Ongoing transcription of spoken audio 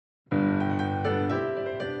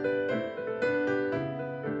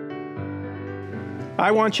I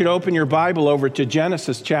want you to open your Bible over to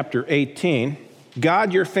Genesis chapter 18.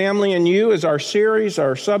 God, Your Family, and You is our series.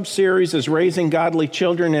 Our sub-series is Raising Godly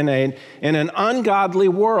Children in an Ungodly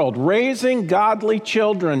World. Raising godly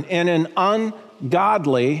children in an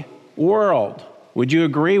ungodly world. Would you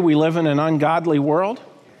agree we live in an ungodly world?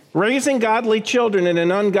 Raising godly children in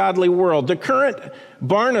an ungodly world. The current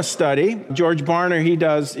Barna study, George Barna, he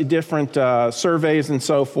does different surveys and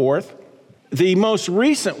so forth. The most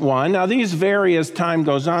recent one, now these vary as time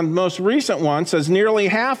goes on, the most recent one says nearly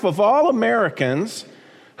half of all Americans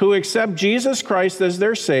who accept Jesus Christ as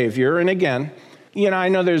their Savior, and again, I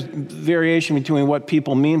know there's variation between what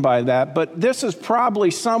people mean by that, but this is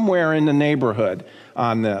probably somewhere in the neighborhood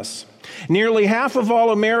on this. Nearly half of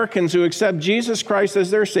all Americans who accept Jesus Christ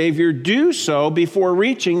as their Savior do so before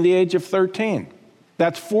reaching the age of 13.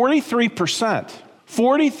 That's 43%.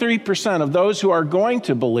 43% of those who are going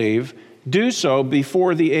to believe do so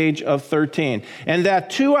before the age of 13. And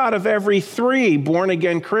that 2 out of every 3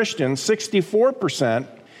 born-again Christians, 64%,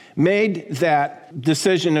 made that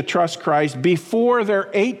decision to trust Christ before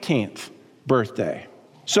their 18th birthday.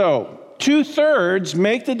 So, 2/3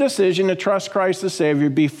 make the decision to trust Christ as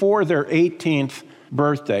Savior before their 18th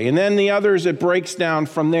birthday. And then the others, it breaks down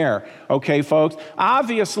from there. Okay, folks?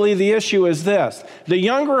 Obviously, the issue is this. The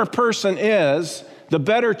younger a person is, the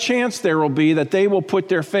better chance there will be that they will put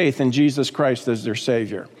their faith in Jesus Christ as their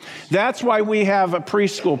Savior. That's why we have a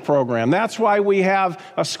preschool program. That's why we have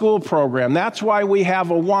a school program. That's why we have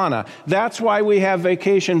Awana. That's why we have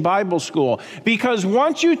Vacation Bible School. Because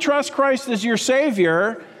once you trust Christ as your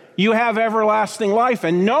Savior, you have everlasting life.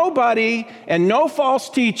 And nobody and no false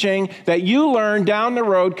teaching that you learn down the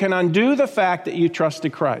road can undo the fact that you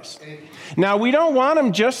trusted Christ. Now, we don't want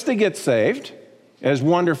them just to get saved, as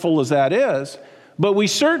wonderful as that is, but we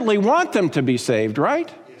certainly want them to be saved, right?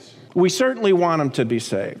 Yes. We certainly want them to be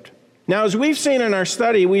saved. Now, as we've seen in our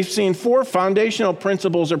study, we've seen 4 foundational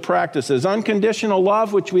principles or practices. Unconditional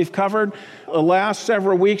love, which we've covered the last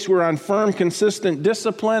several weeks. We're on firm, consistent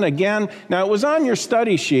discipline. Again, now it was on your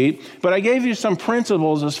study sheet, but I gave you some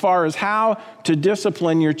principles as far as how to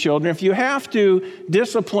discipline your children. If you have to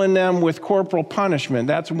discipline them with corporal punishment,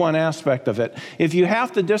 that's one aspect of it. If you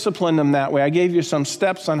have to discipline them that way, I gave you some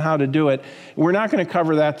steps on how to do it. We're not going to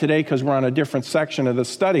cover that today because we're on a different section of the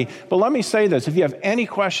study. But let me say this. If you have any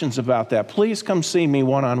questions about that, please come see me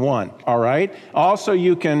one-on-one, all right? Also,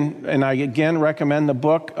 you can, and I again recommend the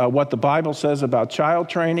book, What the Bible Says About Child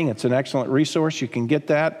Training. It's an excellent resource. You can get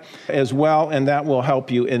that as well, and that will help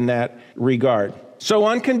you in that regard. So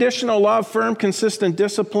unconditional love, firm, consistent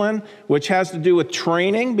discipline, which has to do with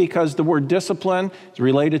training, because the word discipline is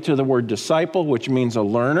related to the word disciple, which means a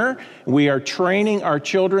learner. We are training our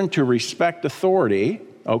children to respect authority,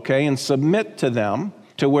 okay, and submit to them,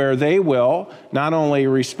 to where they will not only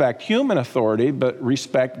respect human authority, but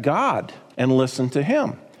respect God and listen to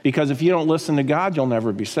Him. Because if you don't listen to God, you'll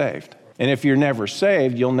never be saved. And if you're never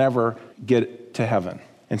saved, you'll never get to heaven.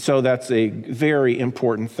 And so that's a very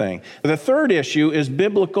important thing. The third issue is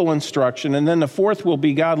biblical instruction, and then the fourth will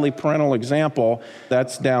be godly parental example.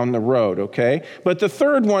 That's down the road, okay? But the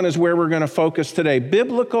third one is where we're going to focus today,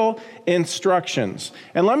 biblical instructions.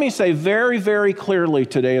 And let me say very, very clearly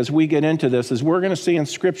today as we get into this, as we're going to see in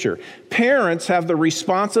Scripture, parents have the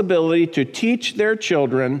responsibility to teach their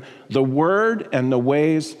children the Word and the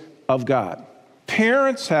ways of God.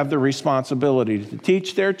 Parents have the responsibility to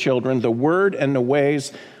teach their children the Word and the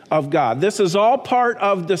ways of God. This is all part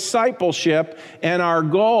of discipleship and our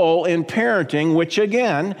goal in parenting, which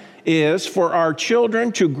again is for our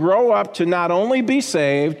children to grow up to not only be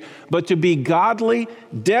saved, but to be godly,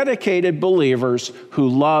 dedicated believers who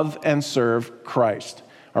love and serve Christ.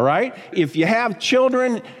 All right? If you have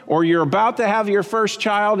children or you're about to have your first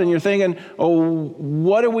child and you're thinking, oh,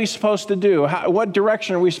 what are we supposed to do? What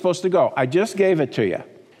direction are we supposed to go? I just gave it to you.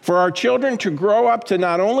 For our children to grow up to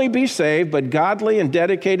not only be saved, but godly and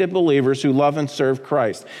dedicated believers who love and serve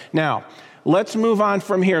Christ. Now, let's move on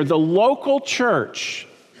from here. The local church,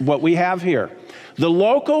 what we have here, the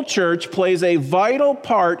local church plays a vital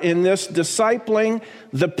part in this discipling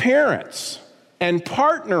the parents and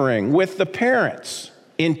partnering with the parents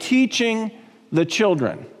in teaching the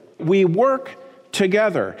children. We work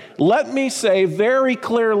together. Let me say very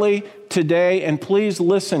clearly today, and please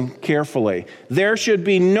listen carefully, there should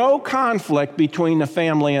be no conflict between the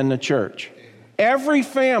family and the church. Every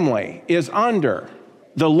family is under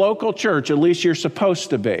the local church, at least you're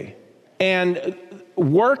supposed to be. And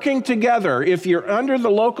working together, if you're under the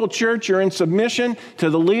local church, you're in submission to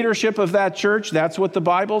the leadership of that church. That's what the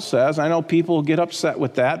Bible says. I know people get upset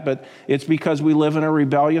with that, but it's because we live in a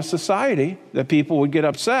rebellious society that people would get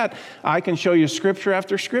upset. I can show you scripture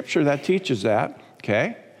after scripture that teaches that.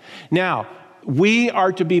 okay? Now, we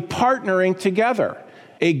are to be partnering together.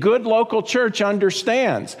 A good local church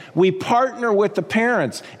understands. We partner with the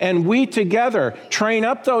parents, and we together train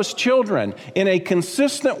up those children in a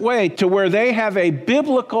consistent way to where they have a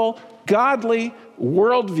biblical, godly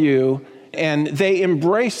worldview, and they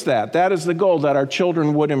embrace that. That is the goal, that our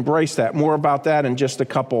children would embrace that. More about that in just a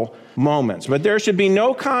couple moments. But there should be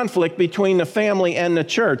no conflict between the family and the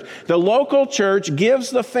church. The local church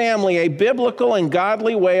gives the family a biblical and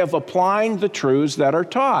godly way of applying the truths that are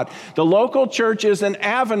taught. The local church is an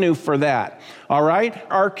avenue for that. All right?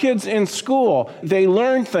 Our kids in school, they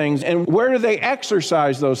learn things, and where do they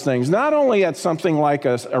exercise those things? Not only at something like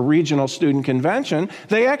a regional student convention,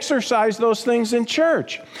 they exercise those things in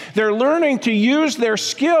church. They're learning to use their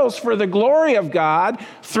skills for the glory of God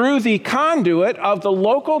through the conduit of the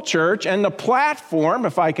local church and the platform,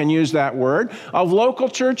 if I can use that word, of local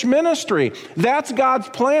church ministry. That's God's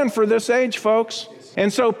plan for this age, folks.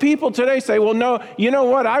 And so people today say, well, no, you know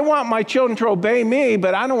what? I want my children to obey me,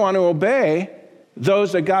 but I don't want to obey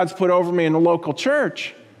those that God's put over me in the local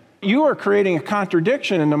church. You are creating a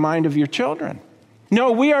contradiction in the mind of your children.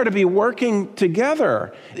 No, we are to be working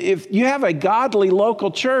together. If you have a godly local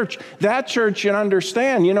church, that church should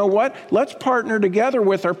understand, you know what? Let's partner together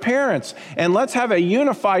with our parents, and let's have a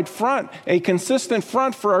unified front, a consistent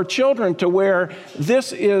front for our children, to where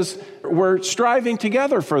we're striving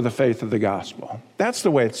together for the faith of the gospel. That's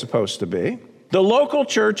the way it's supposed to be. The local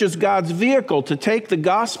church is God's vehicle to take the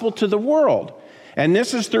gospel to the world. And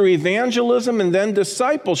this is through evangelism and then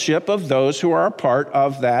discipleship of those who are a part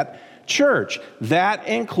of that church. That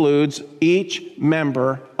includes each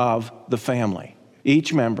member of the family.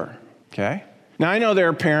 Each member, okay? Now, I know there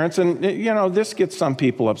are parents, and this gets some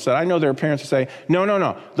people upset. I know there are parents who say,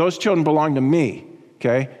 no, those children belong to me,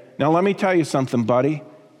 okay? Now, let me tell you something, buddy.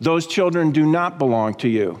 Those children do not belong to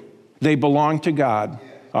you. They belong to God,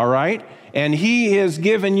 all right? And He has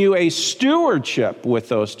given you a stewardship with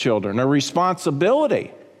those children, a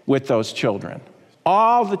responsibility with those children.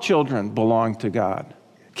 All the children belong to God.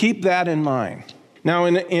 Keep that in mind. Now,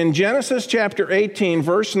 in Genesis chapter 18,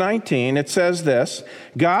 verse 19, it says this.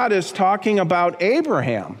 God is talking about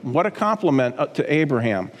Abraham. What a compliment to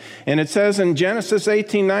Abraham. And it says in Genesis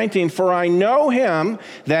 18:19, "For I know him,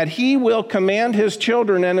 that he will command his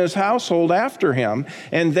children and his household after him,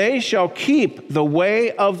 and they shall keep the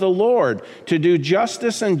way of the Lord, to do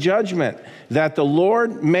justice and judgment, that the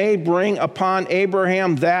Lord may bring upon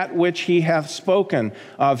Abraham that which he hath spoken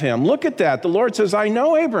of him." Look at that. The Lord says, I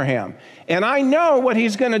know Abraham. And I know what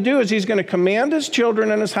he's going to do is he's going to command his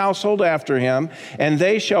children and his household after him, and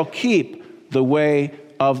they shall keep the way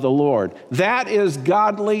of the Lord. That is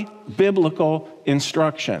godly, biblical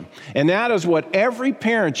instruction. And that is what every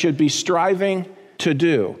parent should be striving to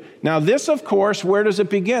do. Now, this, of course, where does it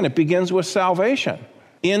begin? It begins with salvation.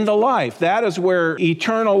 In the life. That is where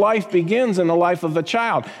eternal life begins in the life of a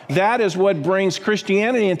child. That is what brings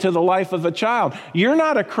Christianity into the life of a child. You're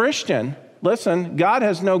not a Christian. Listen, God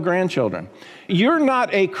has no grandchildren. You're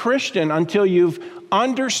not a Christian until you've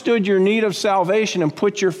understood your need of salvation and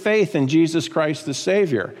put your faith in Jesus Christ the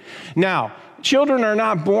Savior. Now, children are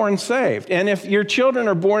not born saved. And if your children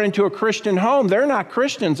are born into a Christian home, they're not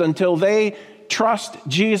Christians until they trust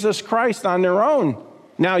Jesus Christ on their own.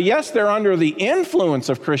 Now, yes, they're under the influence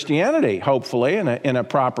of Christianity, hopefully, in a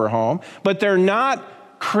proper home, but they're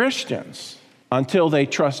not Christians until they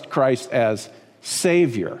trust Christ as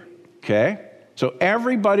Savior. Okay? So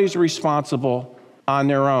everybody's responsible on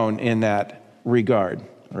their own in that regard,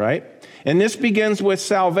 right? And this begins with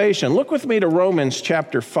salvation. Look with me to Romans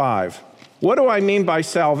chapter 5. What do I mean by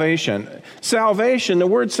salvation? Salvation, the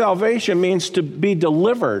word salvation means to be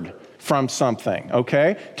delivered from something,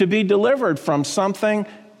 okay? To be delivered from something,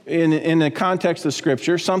 in the context of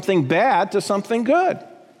Scripture, something bad to something good.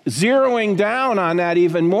 Zeroing down on that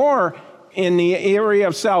even more, in the area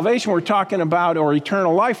of salvation we're talking about, or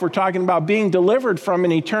eternal life, we're talking about being delivered from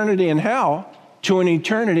an eternity in hell to an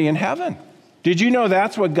eternity in heaven. Did you know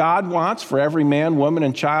that's what God wants for every man, woman,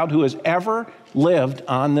 and child who has ever lived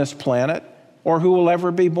on this planet or who will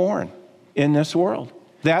ever be born in this world?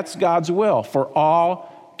 That's God's will, for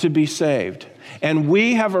all to be saved. And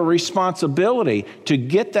we have a responsibility to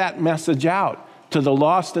get that message out to the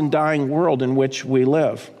lost and dying world in which we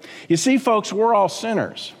live. You see, folks, we're all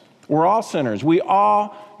sinners. We're all sinners. We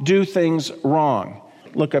all do things wrong.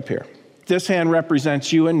 Look up here. This hand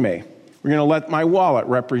represents you and me. We're going to let my wallet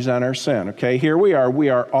represent our sin, okay? Here we are. We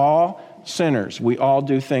are all sinners. We all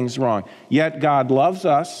do things wrong. Yet God loves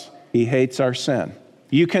us. He hates our sin.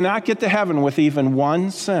 You cannot get to heaven with even one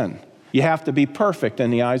sin. You have to be perfect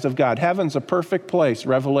in the eyes of God. Heaven's a perfect place,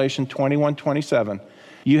 Revelation 21:27.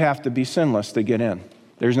 You have to be sinless to get in.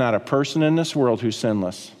 There's not a person in this world who's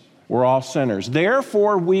sinless. We're all sinners.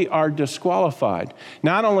 Therefore, we are disqualified.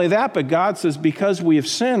 Not only that, but God says because we have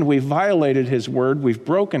sinned, we've violated his word, we've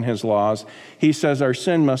broken his laws. He says our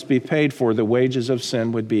sin must be paid for. The wages of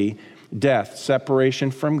sin would be death,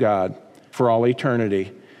 separation from God for all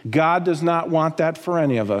eternity. God does not want that for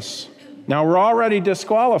any of us. Now, we're already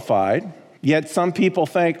disqualified, yet some people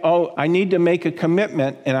think, oh, I need to make a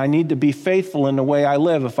commitment and I need to be faithful in the way I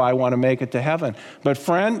live if I want to make it to heaven. But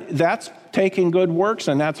friend, that's taking good works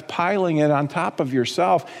and that's piling it on top of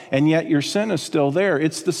yourself, and yet your sin is still there.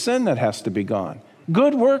 It's the sin that has to be gone.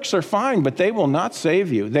 Good works are fine, but they will not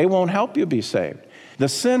save you. They won't help you be saved. The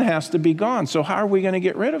sin has to be gone. So how are we going to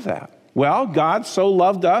get rid of that? Well, God so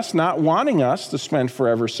loved us, not wanting us to spend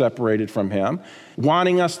forever separated from him,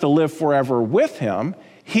 wanting us to live forever with him.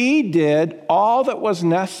 He did all that was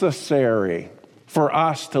necessary for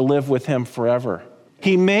us to live with him forever.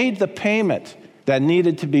 He made the payment that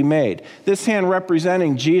needed to be made. This hand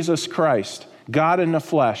representing Jesus Christ, God in the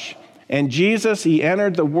flesh. And Jesus, he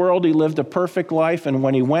entered the world, he lived a perfect life, and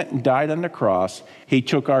when he went and died on the cross, he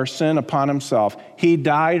took our sin upon himself. He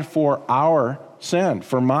died for our sin,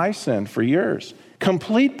 for my sin, for yours.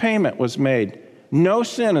 Complete payment was made. No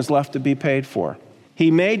sin is left to be paid for. He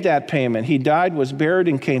made that payment. He died, was buried,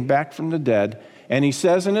 and came back from the dead. And he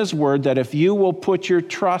says in his word that if you will put your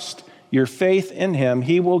trust, your faith in him,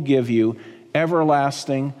 he will give you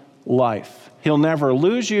everlasting life. He'll never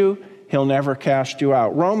lose you. He'll never cast you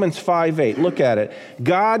out. Romans 5:8, look at it.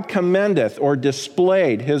 God commendeth or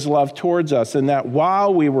displayed his love towards us in that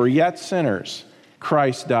while we were yet sinners,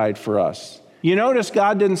 Christ died for us. You notice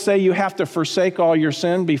God didn't say you have to forsake all your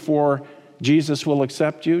sin before Jesus will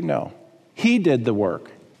accept you. No, he did the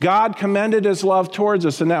work. God commended his love towards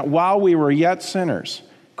us in that while we were yet sinners,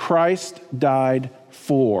 Christ died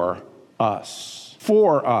for us,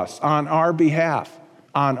 on our behalf,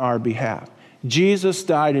 Jesus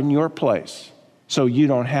died in your place, so you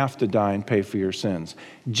don't have to die and pay for your sins.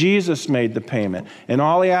 Jesus made the payment, and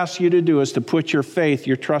all he asks you to do is to put your faith,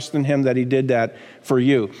 your trust in him that he did that for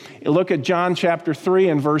you. Look at John chapter 3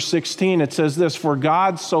 and verse 16. It says this, for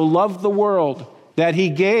God so loved the world that he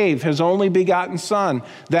gave his only begotten Son,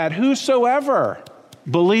 that whosoever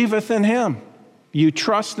believeth in him, you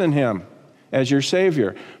trust in him as your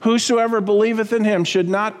Savior. Whosoever believeth in him should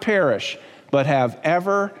not perish, but have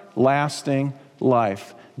everlasting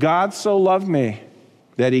life. God so loved me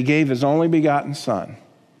that he gave his only begotten Son,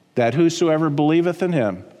 that whosoever believeth in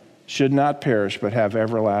him should not perish, but have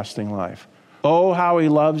everlasting life. Oh, how he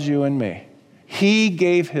loves you and me. He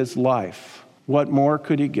gave his life. What more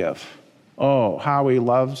could he give? Oh, how he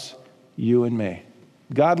loves you and me.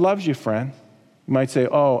 God loves you, friend. You might say,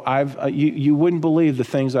 oh, you wouldn't believe the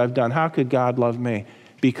things I've done. How could God love me?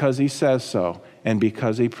 Because he says so and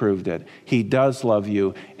because he proved it. He does love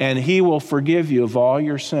you, and he will forgive you of all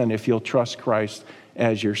your sin if you'll trust Christ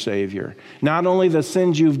as your Savior. Not only the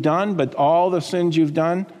sins you've done, but all the sins you've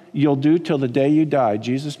done, you'll do till the day you die.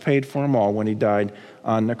 Jesus paid for them all when he died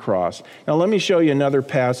on the cross. Now let me show you another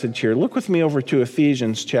passage here. Look with me over to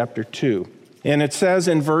Ephesians chapter 2. And it says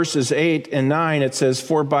in verses 8 and 9, it says,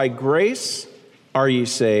 for by grace are ye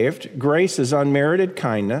saved. Grace is unmerited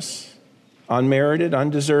kindness, unmerited,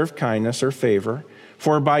 undeserved kindness or favor.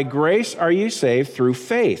 For by grace are ye saved through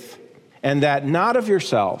faith, and that not of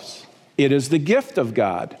yourselves. It is the gift of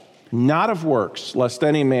God, not of works, lest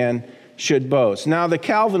any man should boast. Now, the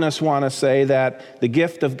Calvinists want to say that the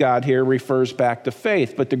gift of God here refers back to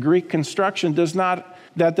faith, but the Greek construction does not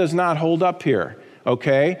hold up here,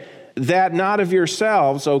 okay? That not of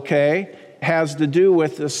yourselves, okay, has to do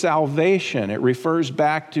with the salvation. It refers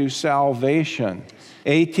back to salvation.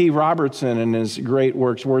 A.T. Robertson, in his great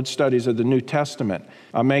works, Word Studies of the New Testament,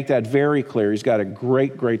 I'll make that very clear. He's got a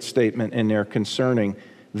great statement in there concerning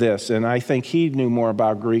this, and I think he knew more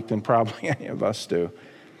about Greek than probably any of us do.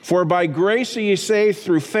 For by grace are ye saved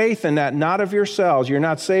through faith, and that not of yourselves. You're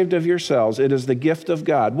not saved of yourselves. It is the gift of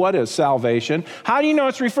God. What is salvation? How do you know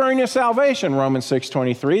it's referring to salvation? Romans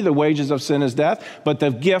 6:23, the wages of sin is death, but the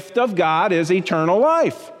gift of God is eternal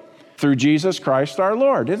life through Jesus Christ our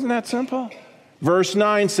Lord. Isn't that simple? Verse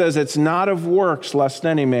 9 says it's not of works, lest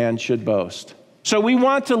any man should boast. So we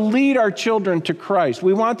want to lead our children to Christ.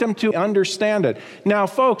 We want them to understand it. Now,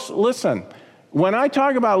 folks, listen. When I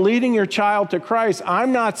talk about leading your child to Christ,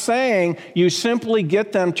 I'm not saying you simply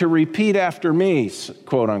get them to repeat after me,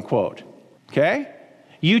 quote unquote, okay?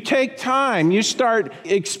 You take time, you start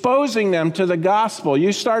exposing them to the gospel,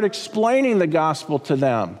 you start explaining the gospel to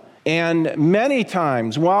them. And many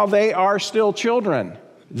times, while they are still children,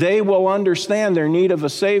 They will understand their need of a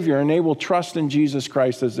Savior, and they will trust in Jesus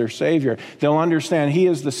Christ as their Savior. They'll understand He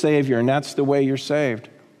is the Savior, and that's the way you're saved.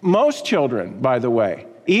 Most children, by the way,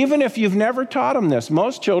 even if you've never taught them this,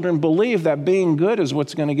 most children believe that being good is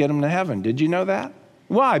what's going to get them to heaven. Did you know that?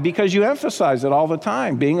 Why? Because you emphasize it all the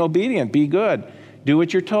time. Being obedient, be good, do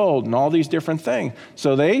what you're told, and all these different things.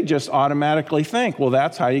 So they just automatically think, well,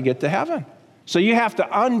 that's how you get to heaven. So you have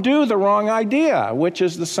to undo the wrong idea, which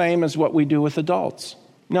is the same as what we do with adults.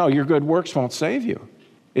 No, your good works won't save you.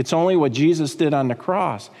 It's only what Jesus did on the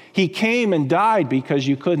cross. He came and died because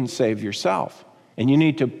you couldn't save yourself. And you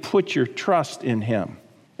need to put your trust in Him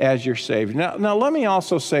as your Savior. Now let me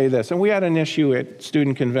also say this, and we had an issue at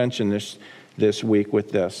Student Convention this week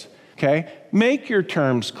with this, okay? Make your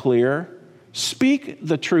terms clear. Speak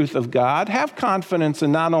the truth of God. Have confidence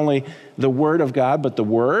in not only the Word of God, but the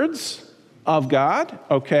words of God,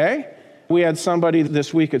 okay? We had somebody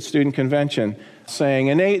this week at Student Convention saying,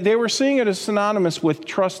 and they were seeing it as synonymous with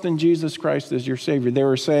trust in Jesus Christ as your Savior. They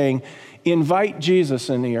were saying, invite Jesus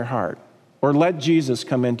into your heart, or let Jesus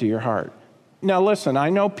come into your heart. Now listen, I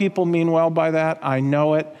know people mean well by that. I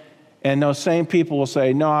know it. And those same people will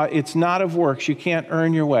say, no, it's not of works. You can't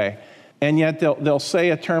earn your way. And yet they'll say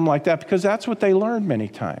a term like that because that's what they learned many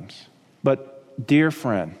times. But dear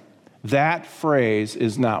friend, that phrase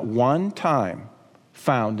is not one time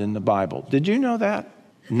found in the Bible. Did you know that?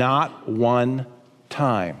 Not one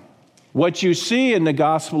time. What you see in the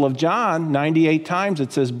Gospel of John, 98 times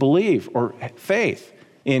it says believe or faith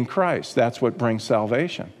in Christ. That's what brings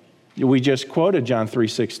salvation. We just quoted John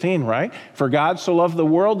 3:16, right? For God so loved the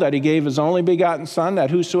world that He gave His only begotten Son, that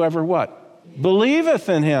whosoever what? Believeth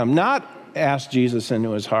in Him, not ask Jesus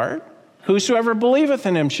into his heart. Whosoever believeth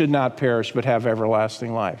in Him should not perish but have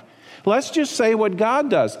everlasting life. Let's just say what God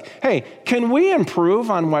does. Hey, can we improve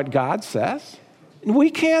on what God says? We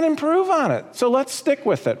can't improve on it. So let's stick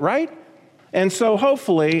with it, right? And so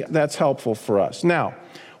hopefully that's helpful for us. Now,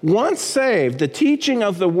 once saved, the teaching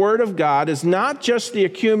of the Word of God is not just the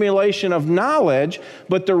accumulation of knowledge,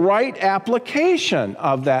 but the right application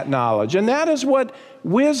of that knowledge. And that is what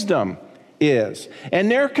wisdom is. And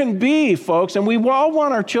there can be, folks, and we all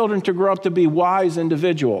want our children to grow up to be wise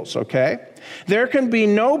individuals, okay? There can be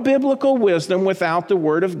no biblical wisdom without the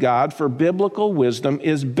Word of God, for biblical wisdom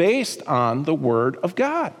is based on the Word of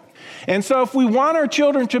God. And so if we want our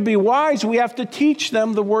children to be wise, we have to teach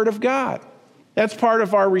them the Word of God. That's part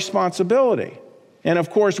of our responsibility. And of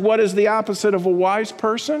course, what is the opposite of a wise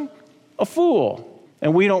person? A fool.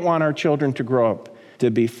 And we don't want our children to grow up to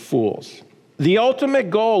be fools. The ultimate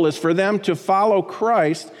goal is for them to follow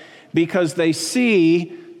Christ because they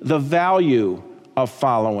see the value of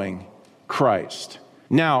following Christ.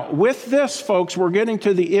 Now, with this, folks, we're getting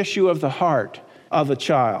to the issue of the heart of a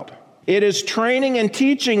child. It is training and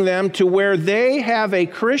teaching them to where they have a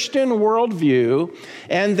Christian worldview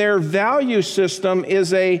and their value system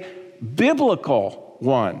is a biblical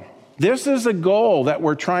one. This is a goal that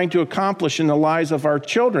we're trying to accomplish in the lives of our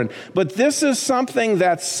children. But this is something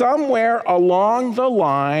that somewhere along the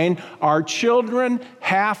line, our children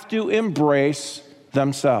have to embrace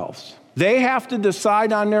themselves. They have to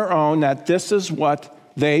decide on their own that this is what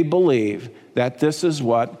they believe, that this is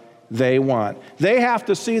what they want. They have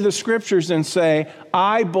to see the Scriptures and say,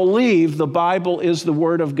 I believe the Bible is the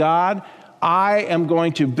Word of God. I am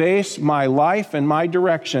going to base my life and my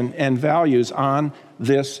direction and values on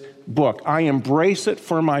this book. I embrace it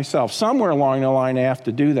for myself. Somewhere along the line, I have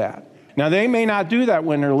to do that. Now, they may not do that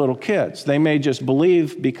when they're little kids. They may just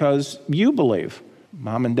believe because you believe.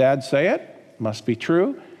 Mom and dad say it, must be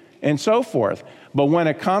true, and so forth. But when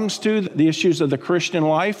it comes to the issues of the Christian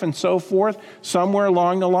life and so forth, somewhere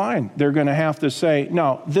along the line, they're going to have to say,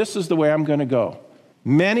 no, this is the way I'm going to go.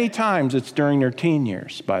 Many times it's during their teen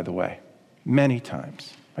years, by the way. Many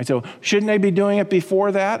times. I say, shouldn't they be doing it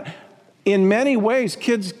before that? In many ways,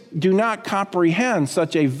 kids do not comprehend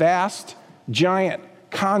such a vast, giant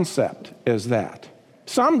concept as that.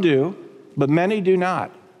 Some do, but many do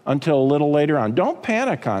not until a little later on. Don't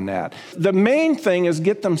panic on that. The main thing is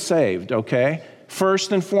get them saved, okay?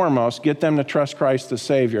 First and foremost, get them to trust Christ as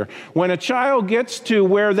Savior. When a child gets to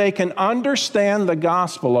where they can understand the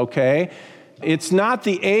gospel, okay, it's not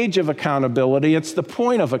the age of accountability, it's the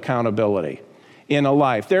point of accountability in a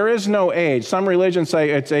life. There is no age. Some religions say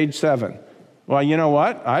it's age 7. Well, you know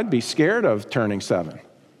what? I'd be scared of turning 7.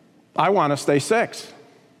 I want to stay 6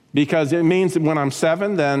 because it means that when I'm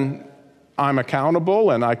 7, then I'm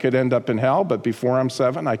accountable and I could end up in hell, but before I'm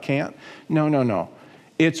 7, I can't. No.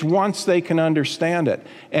 It's once they can understand it.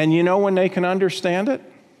 And you know when they can understand it?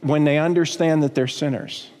 When they understand that they're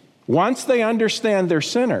sinners. Once they understand they're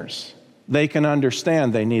sinners, they can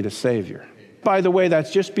understand they need a Savior. By the way,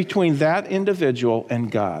 that's just between that individual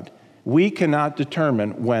and God. We cannot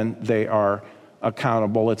determine when they are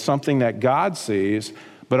accountable. It's something that God sees,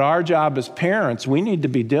 but our job as parents, we need to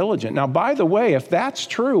be diligent. Now, by the way, if that's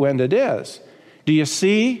true, and it is, do you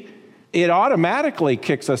see? It automatically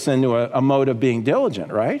kicks us into a mode of being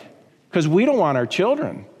diligent, right? Because we don't want our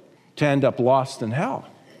children to end up lost in hell.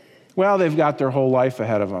 Well, they've got their whole life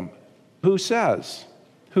ahead of them. Who says?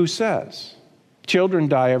 Who says? Children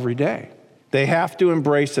die every day. They have to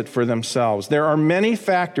embrace it for themselves. There are many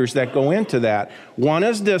factors that go into that. One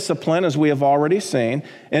is discipline, as we have already seen.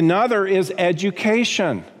 Another is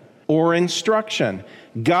education or instruction.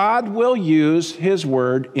 God will use his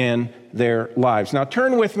word in their lives. Now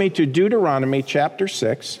turn with me to Deuteronomy chapter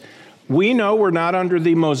 6. We know we're not under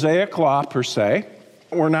the Mosaic law per se.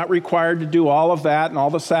 We're not required to do all of that and all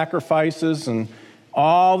the sacrifices and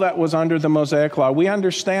all that was under the Mosaic law. We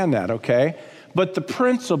understand that, okay? But the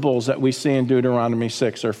principles that we see in Deuteronomy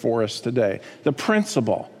 6 are for us today. The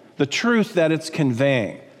principle, the truth that it's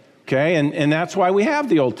conveying, okay? And that's why we have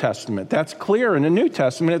the Old Testament. That's clear. In the New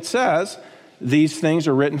Testament, it says these things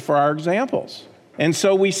are written for our examples. And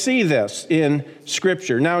so we see this in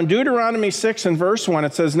Scripture. Now in Deuteronomy 6 and verse 1,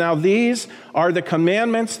 it says, "Now these are the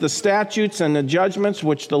commandments, the statutes, and the judgments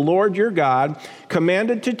which the Lord your God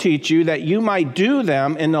commanded to teach you, that you might do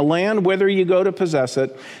them in the land whither you go to possess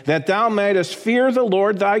it, that thou mayest fear the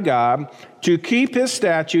Lord thy God, to keep his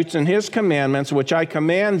statutes and his commandments, which I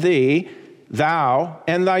command thee, thou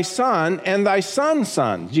and thy son and thy son's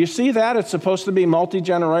son." Do you see that? It's supposed to be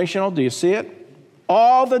multi-generational. Do you see it?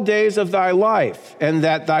 "All the days of thy life, and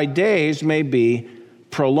that thy days may be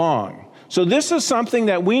prolonged." So this is something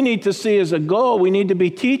that we need to see as a goal. We need to be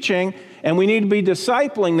teaching, and we need to be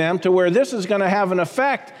discipling them to where this is going to have an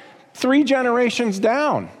effect 3 generations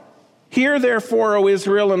down. "Hear therefore, O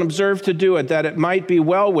Israel, and observe to do it, that it might be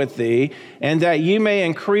well with thee, and that ye may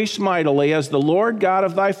increase mightily, as the Lord God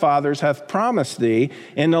of thy fathers hath promised thee,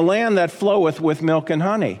 in the land that floweth with milk and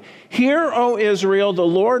honey. Hear, O Israel, the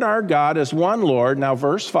Lord our God is one Lord." Now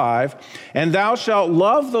verse 5, "And thou shalt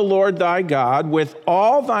love the Lord thy God with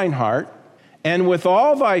all thine heart, and with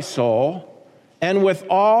all thy soul, and with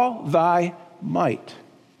all thy might.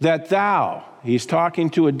 That thou," he's talking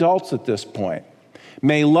to adults at this point,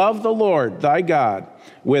 "may love the Lord thy God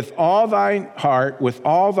with all thy heart, with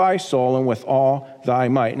all thy soul, and with all thy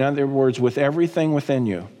might." In other words, with everything within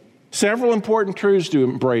you. Several important truths to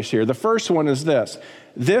embrace here. The first one is this.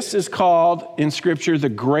 This is called in Scripture the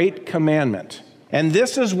Great Commandment. And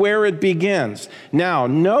this is where it begins. Now,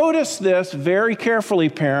 notice this very carefully,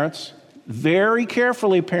 parents. Very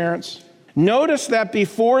carefully, parents. Notice that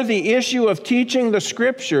before the issue of teaching the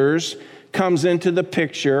Scriptures comes into the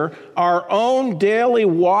picture, our own daily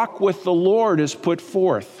walk with the Lord is put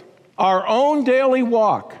forth. Our own daily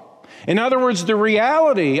walk. In other words, the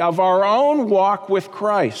reality of our own walk with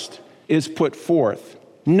Christ is put forth.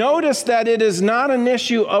 Notice that it is not an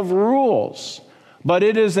issue of rules, but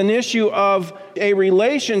it is an issue of a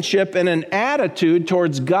relationship and an attitude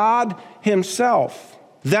towards God himself.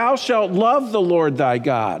 Thou shalt love the Lord thy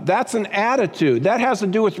God. That's an attitude. That has to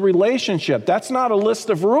do with relationship. That's not a list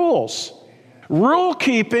of rules. Rule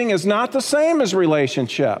keeping is not the same as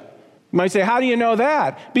relationship. You might say, how do you know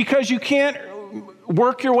that? Because you can't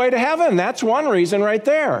work your way to heaven. That's one reason right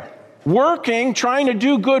there. Working, trying to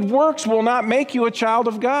do good works will not make you a child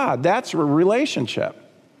of God. That's a relationship.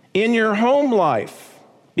 In your home life,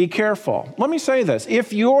 be careful. Let me say this.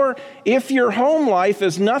 If your home life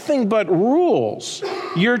is nothing but rules,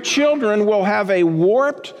 your children will have a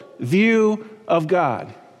warped view of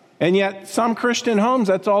God. And yet, some Christian homes,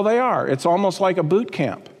 that's all they are. It's almost like a boot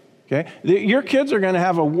camp. Okay? Your kids are going to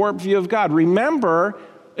have a warped view of God. Remember,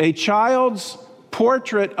 a child's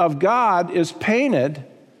portrait of God is painted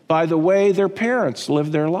by the way their parents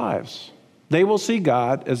live their lives. They will see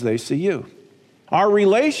God as they see you. Our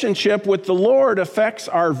relationship with the Lord affects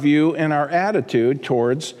our view and our attitude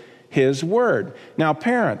towards his word. Now,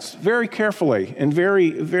 parents, very carefully and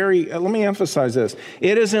let me emphasize this.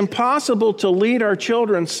 It is impossible to lead our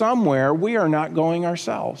children somewhere we are not going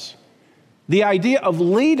ourselves. The idea of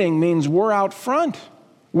leading means we're out front.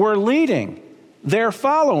 We're leading. They're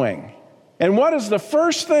following. And what is the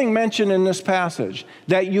first thing mentioned in this passage?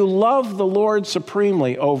 That you love the Lord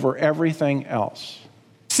supremely over everything else.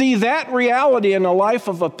 See, that reality in the life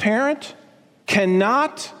of a parent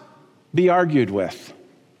cannot be argued with.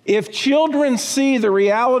 If children see the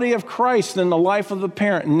reality of Christ in the life of the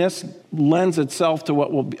parent, and this lends itself to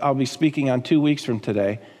what I'll be speaking on 2 weeks from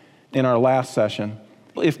today in our last session.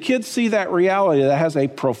 If kids see that reality, that has a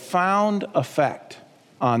profound effect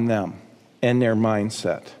on them and their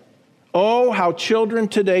mindset. Oh, how children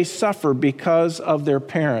today suffer because of their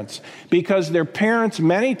parents. Because their parents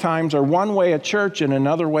many times are one way at church and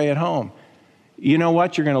another way at home. You know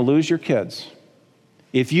what? You're going to lose your kids.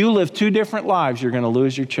 If you live two different lives, you're going to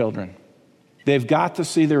lose your children. They've got to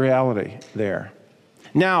see the reality there.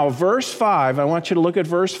 Now, verse 5, I want you to look at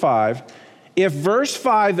verse 5. If verse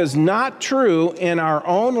 5 is not true in our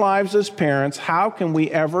own lives as parents, how can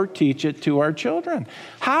we ever teach it to our children?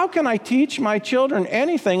 How can I teach my children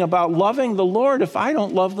anything about loving the Lord if I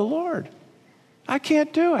don't love the Lord? I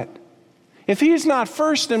can't do it. If He's not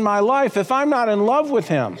first in my life, if I'm not in love with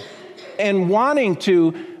Him and wanting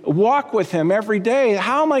to walk with Him every day,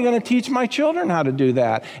 how am I going to teach my children how to do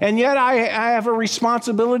that? And yet I have a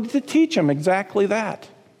responsibility to teach them exactly that.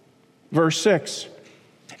 Verse 6.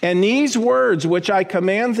 And these words which I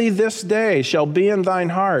command thee this day shall be in thine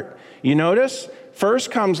heart. You notice, first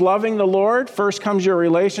comes loving the Lord, first comes your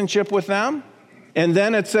relationship with them, and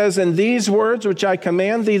then it says, and these words which I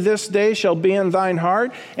command thee this day shall be in thine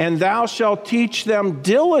heart, and thou shalt teach them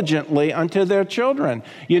diligently unto their children.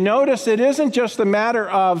 You notice it isn't just a matter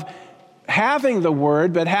of having the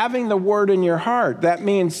word, but having the word in your heart. That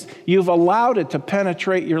means you've allowed it to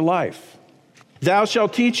penetrate your life. Thou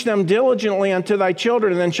shalt teach them diligently unto thy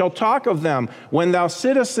children, and then shalt talk of them when thou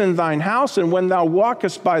sittest in thine house, and when thou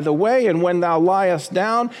walkest by the way, and when thou liest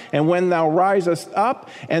down, and when thou risest up.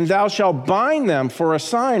 And thou shalt bind them for a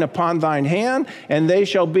sign upon thine hand, and they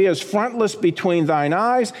shall be as frontlets between thine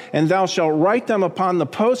eyes, and thou shalt write them upon the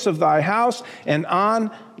posts of thy house and on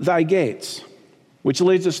thy gates. Which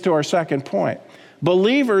leads us to our second point.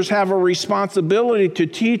 Believers have a responsibility to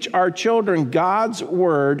teach our children God's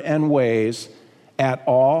word and ways at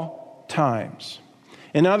all times.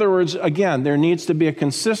 In other words, again, there needs to be a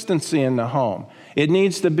consistency in the home. It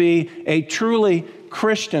needs to be a truly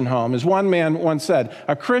Christian home. As one man once said,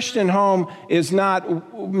 a Christian home is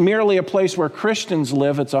not merely a place where Christians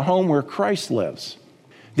live, it's a home where Christ lives.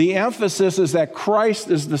 The emphasis is that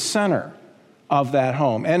Christ is the center of that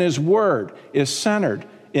home, and His word is centered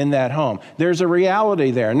in that home. There's a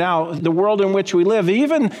reality there. Now, the world in which we live,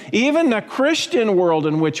 even the Christian world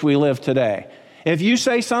in which we live today, if you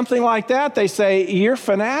say something like that, they say, you're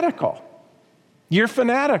fanatical. You're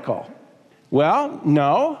fanatical. Well,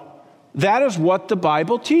 no, that is what the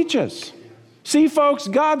Bible teaches. See, folks,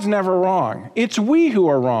 God's never wrong. It's we who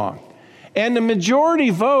are wrong. And the majority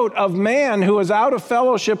vote of man who is out of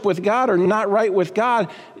fellowship with God or not right with God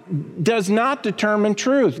does not determine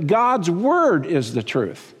truth. God's word is the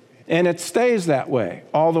truth. And it stays that way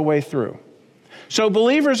all the way through. So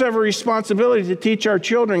believers have a responsibility to teach our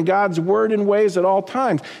children God's word and ways at all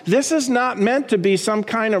times. This is not meant to be some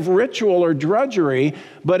kind of ritual or drudgery,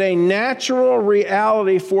 but a natural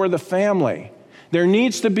reality for the family. There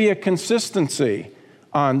needs to be a consistency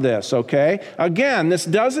on this, okay? Again, this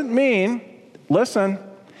doesn't mean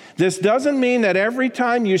that every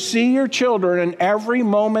time you see your children and every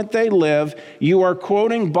moment they live, you are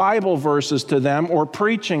quoting Bible verses to them or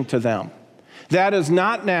preaching to them. That is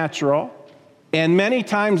not natural. And many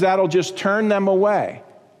times that'll just turn them away.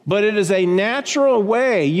 But it is a natural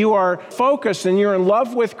way. You are focused and you're in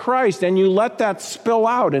love with Christ, and you let that spill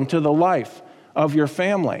out into the life of your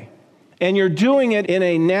family. And you're doing it in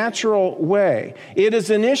a natural way. It is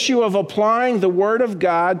an issue of applying the Word of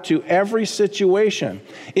God to every situation.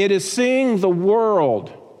 It is seeing the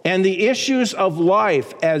world and the issues of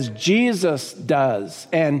life as Jesus does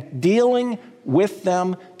and dealing with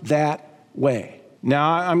them that way.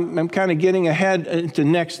 Now, I'm kind of getting ahead into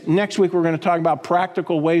next week. We're going to talk about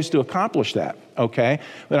practical ways to accomplish that, okay?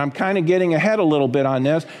 But I'm kind of getting ahead a little bit on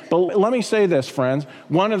this. But let me say this, friends.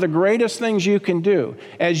 One of the greatest things you can do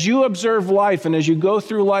as you observe life and as you go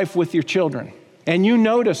through life with your children, and you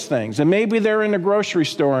notice things, and maybe they're in the grocery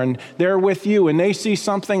store and they're with you and they see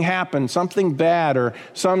something happen, something bad, or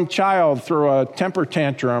some child throw a temper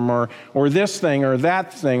tantrum, or this thing or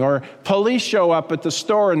that thing, or police show up at the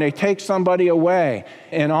store and they take somebody away,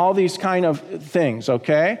 and all these kind of things,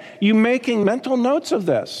 okay? You making mental notes of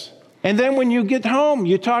this. And then when you get home,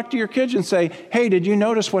 you talk to your kids and say, hey, did you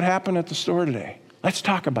notice what happened at the store today? Let's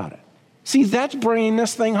talk about it. See, that's bringing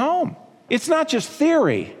this thing home. It's not just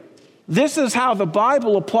theory. This is how the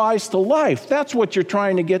Bible applies to life. That's what you're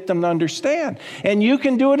trying to get them to understand. And you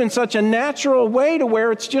can do it in such a natural way to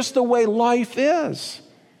where it's just the way life is.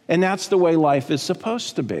 And that's the way life is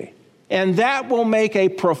supposed to be. And that will make a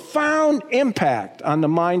profound impact on the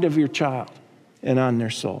mind of your child and on their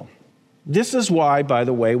soul. This is why, by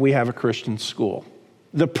the way, we have a Christian school.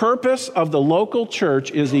 The purpose of the local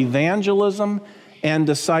church is evangelism and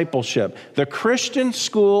discipleship. The Christian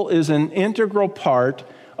school is an integral part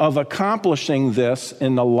of accomplishing this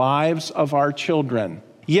in the lives of our children.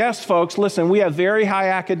 Yes, folks, listen, we have very high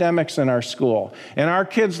academics in our school, and our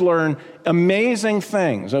kids learn amazing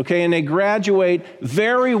things, okay? And they graduate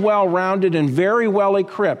very well-rounded and very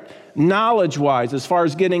well-equipped, knowledge-wise, as far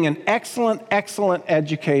as getting an excellent, excellent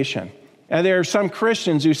education. And there are some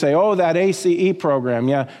Christians who say, oh, that ACE program,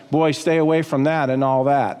 yeah, boy, stay away from that and all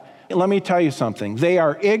that. Let me tell you something. They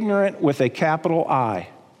are ignorant with a capital I.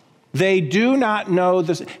 They do not know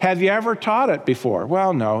this. Have you ever taught it before?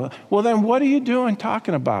 Well, no. Well, then what are you doing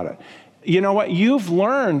talking about it? You know what? You've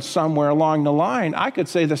learned somewhere along the line. I could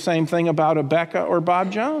say the same thing about a Becca or Bob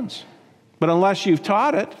Jones. But unless you've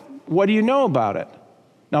taught it, what do you know about it?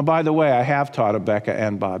 Now, by the way, I have taught a Becca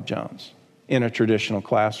and Bob Jones in a traditional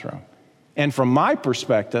classroom. And from my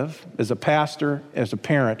perspective, as a pastor, as a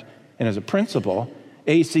parent, and as a principal,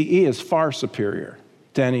 ACE is far superior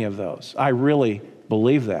to any of those. I really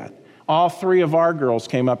believe that. All three of our girls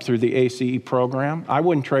came up through the ACE program. I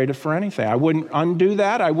wouldn't trade it for anything. I wouldn't undo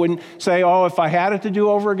that. I wouldn't say, oh, if I had it to do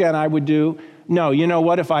over again, I would do. No, you know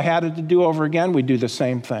what? If I had it to do over again, we'd do the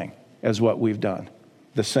same thing as what we've done.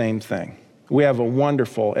 The same thing. We have a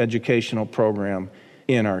wonderful educational program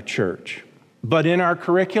in our church. But in our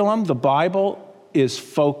curriculum, the Bible is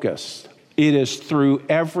focused. It is through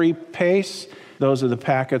every pace. Those are the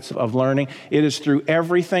packets of learning. It is through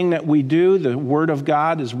everything that we do. The Word of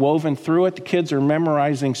God is woven through it. The kids are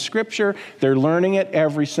memorizing Scripture. They're learning it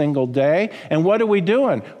every single day. And what are we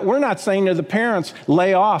doing? We're not saying to the parents,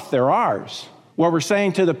 lay off, they're ours. What we're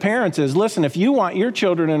saying to the parents is, listen, if you want your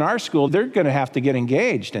children in our school, they're going to have to get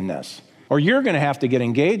engaged in this. Or you're going to have to get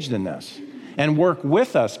engaged in this and work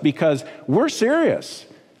with us, because we're serious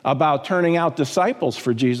about turning out disciples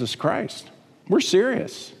for Jesus Christ. We're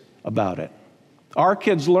serious about it. Our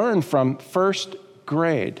kids learn from first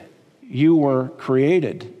grade. You were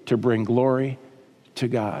created to bring glory to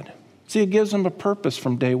God. See, it gives them a purpose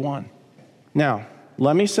from day one. Now,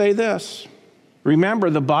 let me say this. Remember,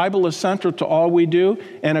 the Bible is central to all we do,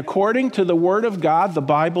 and according to the Word of God, the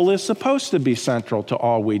Bible is supposed to be central to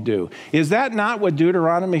all we do. Is that not what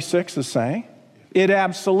Deuteronomy 6 is saying? It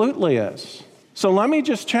absolutely is. So let me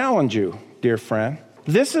just challenge you, dear friend.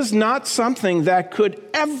 This is not something that could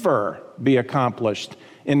ever be accomplished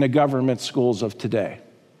in the government schools of today.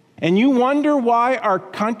 And you wonder why our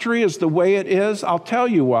country is the way it is? I'll tell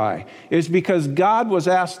you why. It's because God was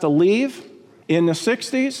asked to leave in the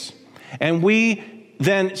 60s, and we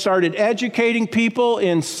then started educating people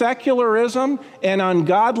in secularism and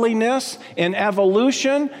ungodliness and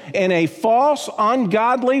evolution in a false,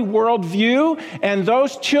 ungodly worldview. And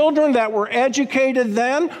those children that were educated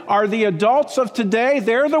then are the adults of today.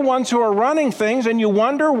 They're the ones who are running things, and you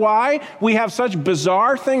wonder why we have such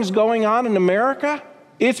bizarre things going on in America?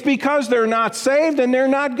 It's because they're not saved and they're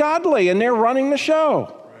not godly, and they're running the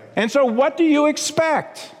show. And so what do you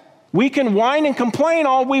expect? We can whine and complain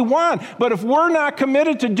all we want, but if we're not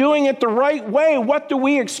committed to doing it the right way, what do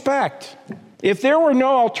we expect? If there were no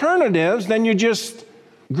alternatives, then you just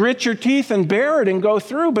grit your teeth and bear it and go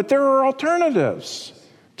through, but there are alternatives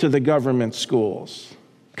to the government schools.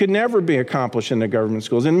 Could never be accomplished in the government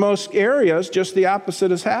schools. In most areas, just the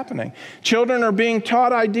opposite is happening. Children are being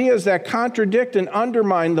taught ideas that contradict and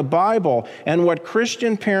undermine the Bible and what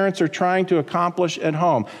Christian parents are trying to accomplish at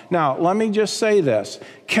home. Now, let me just say this.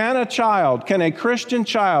 Can a Christian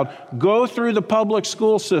child go through the public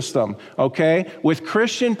school system, okay, with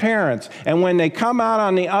Christian parents, and when they come out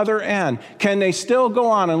on the other end, can they still go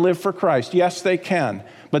on and live for Christ? Yes, they can.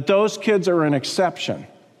 But those kids are an exception.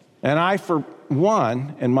 And I, for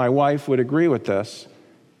one, and my wife would agree with this,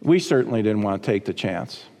 we certainly didn't want to take the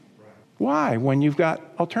chance. Why? When you've got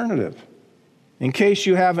alternative. In case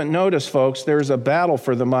you haven't noticed, folks, there's a battle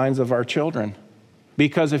for the minds of our children.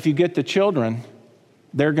 Because if you get the children,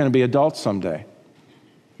 they're going to be adults someday.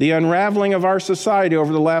 The unraveling of our society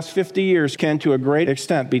over the last 50 years can, to a great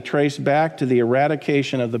extent, be traced back to the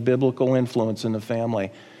eradication of the biblical influence in the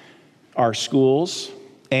family. Our schools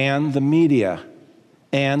and the media.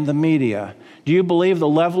 Do you believe the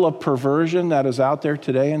level of perversion that is out there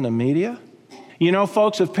today in the media? You know,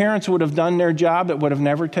 folks, if parents would have done their job, it would have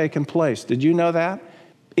never taken place. Did you know that?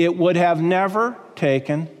 It would have never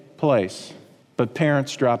taken place. But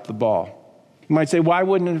parents dropped the ball. You might say, why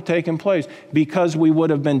wouldn't it have taken place? Because we would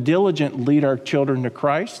have been diligent to lead our children to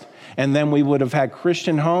Christ, and then we would have had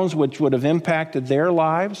Christian homes which would have impacted their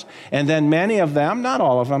lives, and then many of them, not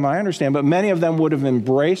all of them, I understand, but many of them would have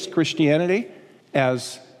embraced Christianity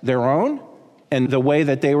as their own and the way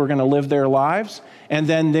that they were going to live their lives. And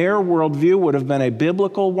then their worldview would have been a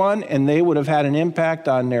biblical one, and they would have had an impact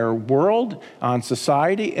on their world, on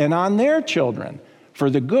society, and on their children for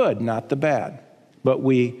the good, not the bad. But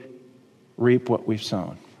we reap what we've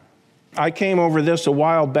sown. I came over this a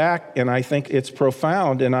while back, and I think it's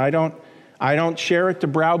profound, and I don't share it to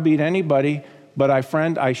browbeat anybody, but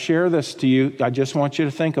I share this to you. I just want you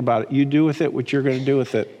to think about it. You do with it what you're going to do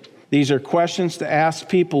with it. These are questions to ask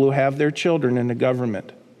people who have their children in the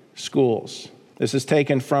government schools. This is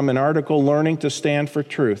taken from an article, Learning to Stand for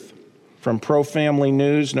Truth, from Pro Family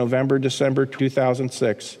News, November, December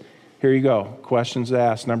 2006. Here you go. Questions to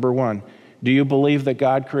ask. Number 1, do you believe that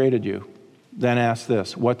God created you? Then ask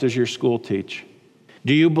this, what does your school teach?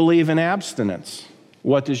 Do you believe in abstinence?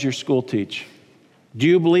 What does your school teach? Do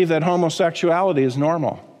you believe that homosexuality is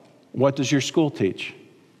normal? What does your school teach?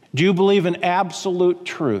 Do you believe in absolute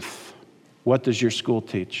truth? What does your school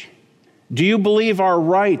teach? Do you believe our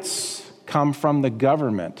rights come from the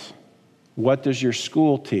government? What does your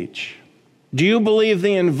school teach? Do you believe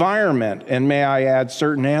the environment, and may I add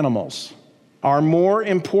certain animals, are more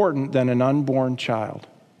important than an unborn child?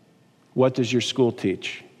 What does your school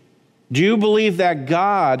teach? Do you believe that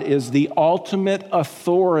God is the ultimate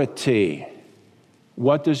authority?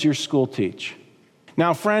 What does your school teach?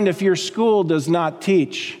 Now, friend, if your school does not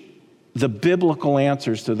teach the biblical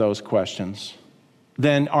answers to those questions,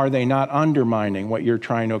 then are they not undermining what you're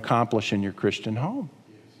trying to accomplish in your Christian home?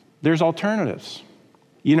 There's alternatives.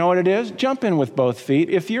 You know what it is? Jump in with both feet.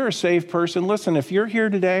 If you're a saved person, listen, if you're here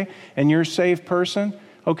today and you're a saved person,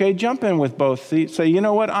 okay, jump in with both feet. Say, you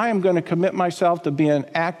know what? I am going to commit myself to be an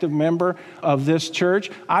active member of this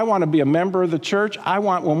church. I want to be a member of the church.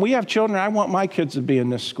 When we have children, I want my kids to be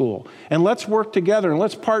in this school. And let's work together and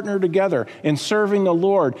let's partner together in serving the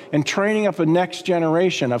Lord and training up a next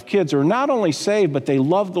generation of kids who are not only saved, but they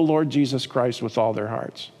love the Lord Jesus Christ with all their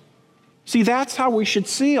hearts. See, that's how we should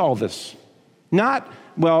see all this.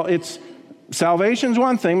 Salvation's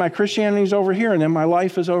one thing, my Christianity's over here, and then my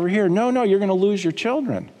life is over here. No, you're going to lose your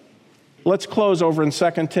children. Let's close over in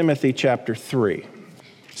 2 Timothy chapter 3.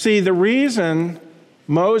 See, the reason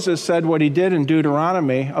Moses said what he did in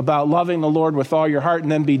Deuteronomy about loving the Lord with all your heart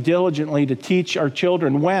and then be diligently to teach our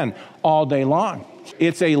children when? All day long.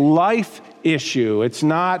 It's a life issue. It's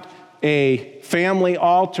not a family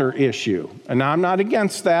altar issue. And I'm not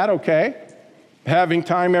against that, okay? Having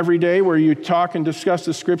time every day where you talk and discuss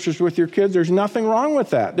the scriptures with your kids, there's nothing wrong with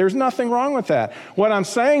that. There's nothing wrong with that. What I'm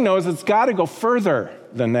saying, though, is it's got to go further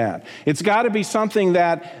than that. It's got to be something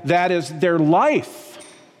that is their life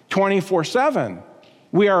 24/7.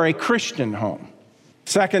 We are a Christian home.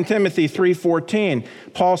 2 Timothy 3:14,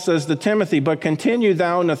 Paul says to Timothy, but continue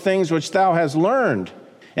thou in the things which thou hast learned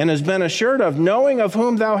and has been assured of, knowing of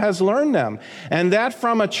whom thou hast learned them, and that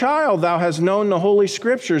from a child thou hast known the holy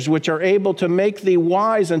scriptures, which are able to make thee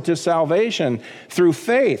wise unto salvation through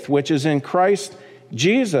faith, which is in Christ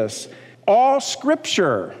Jesus. All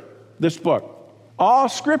scripture, this book, all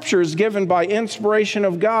scripture is given by inspiration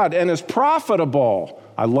of God and is profitable.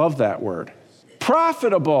 I love that word.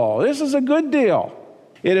 Profitable. This is a good deal.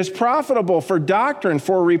 It is profitable for doctrine,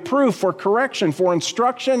 for reproof, for correction, for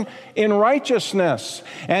instruction in righteousness.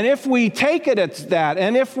 And if we take it as that,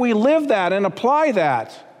 and if we live that and apply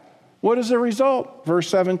that, what is the result? Verse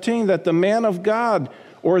 17, that the man of God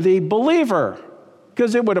or the believer,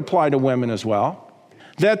 because it would apply to women as well,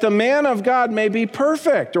 that the man of God may be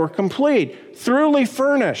perfect or complete, thoroughly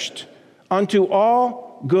furnished unto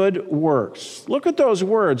all good works. Look at those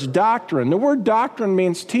words, doctrine. The word doctrine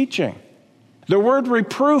means teaching. The word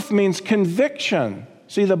reproof means conviction.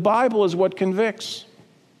 See, the Bible is what convicts.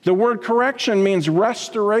 The word correction means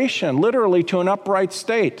restoration, literally to an upright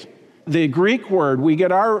state. The Greek word, we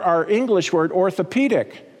get our English word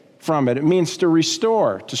orthopedic from it. It means to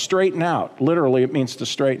restore, to straighten out. Literally, it means to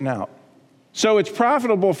straighten out. So it's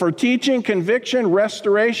profitable for teaching, conviction,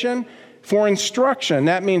 restoration, for instruction.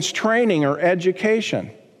 That means training or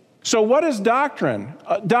education. So what is doctrine?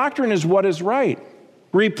 Doctrine is what is right.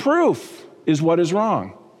 Reproof is what is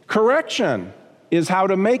wrong. Correction is how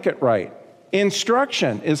to make it right.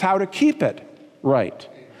 Instruction is how to keep it right.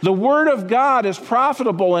 The Word of God is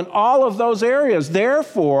profitable in all of those areas.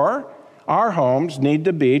 Therefore, our homes need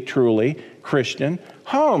to be truly Christian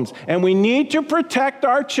homes. And we need to protect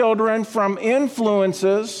our children from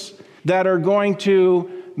influences that are going to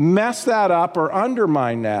mess that up or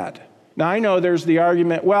undermine that. Now, I know there's the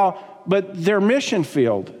argument, but their mission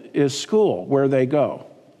field is school, where they go.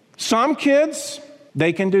 Some kids,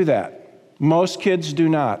 they can do that. Most kids do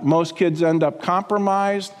not. Most kids end up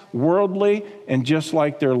compromised, worldly, and just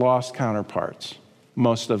like their lost counterparts.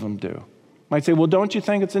 Most of them do. Might say, well, don't you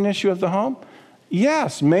think it's an issue of the home?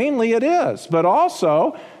 Yes, mainly it is. But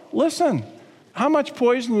also, listen, how much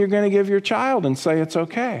poison you're going to give your child and say it's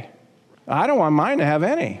okay? I don't want mine to have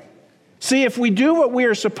any. See, if we do what we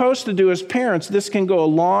are supposed to do as parents, this can go a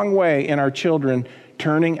long way in our children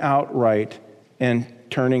turning out right and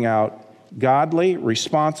turning out godly,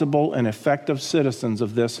 responsible, and effective citizens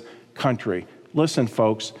of this country. Listen,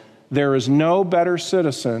 folks, there is no better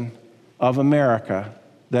citizen of America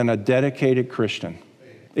than a dedicated Christian.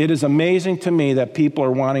 It is amazing to me that people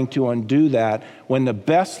are wanting to undo that when the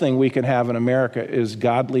best thing we can have in America is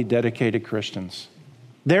godly, dedicated Christians.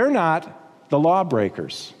 They're not the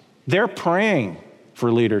lawbreakers. They're praying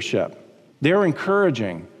for leadership. They're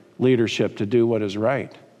encouraging leadership to do what is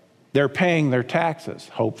right. They're paying their taxes,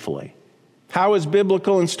 hopefully. How is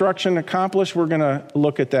biblical instruction accomplished? We're going to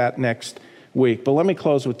look at that next week. But let me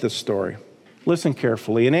close with this story. Listen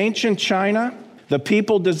carefully. In ancient China, the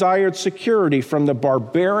people desired security from the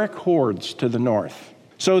barbaric hordes to the north.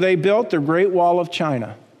 So they built the Great Wall of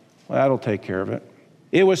China. Well, that'll take care of it.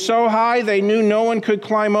 It was so high they knew no one could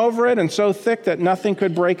climb over it, and so thick that nothing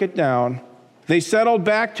could break it down. They settled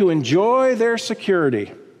back to enjoy their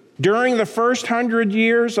security. During the first 100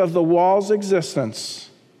 years of the wall's existence,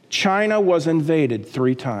 China was invaded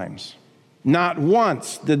 3 times. Not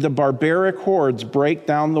once did the barbaric hordes break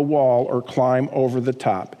down the wall or climb over the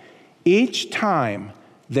top. Each time,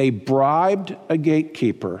 they bribed a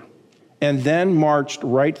gatekeeper and then marched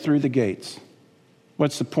right through the gates.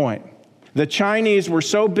 What's the point? The Chinese were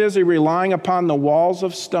so busy relying upon the walls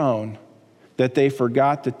of stone that they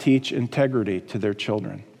forgot to teach integrity to their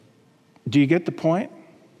children. Do you get the point?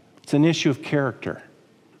 It's an issue of character.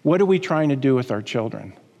 What are we trying to do with our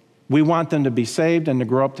children? We want them to be saved and to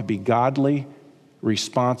grow up to be godly,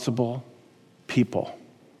 responsible people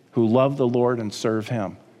who love the Lord and serve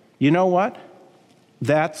Him. You know what?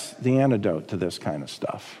 That's the antidote to this kind of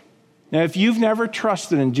stuff. Now, if you've never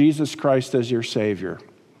trusted in Jesus Christ as your Savior,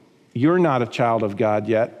 you're not a child of God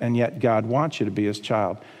yet, and yet God wants you to be His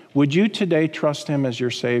child. Would you today trust Him as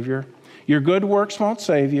your Savior? Your good works won't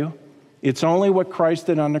save you. It's only what Christ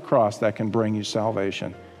did on the cross that can bring you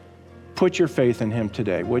salvation. Put your faith in Him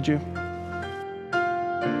today, would you?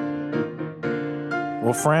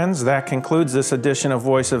 Well, friends, that concludes this edition of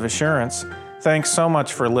Voice of Assurance. Thanks so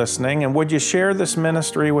much for listening, and would you share this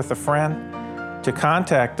ministry with a friend? To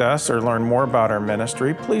contact us or learn more about our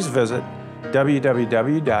ministry, please visit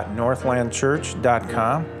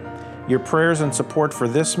www.northlandchurch.com. Your prayers and support for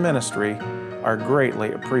this ministry are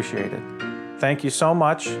greatly appreciated. Thank you so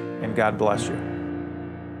much, and God bless you.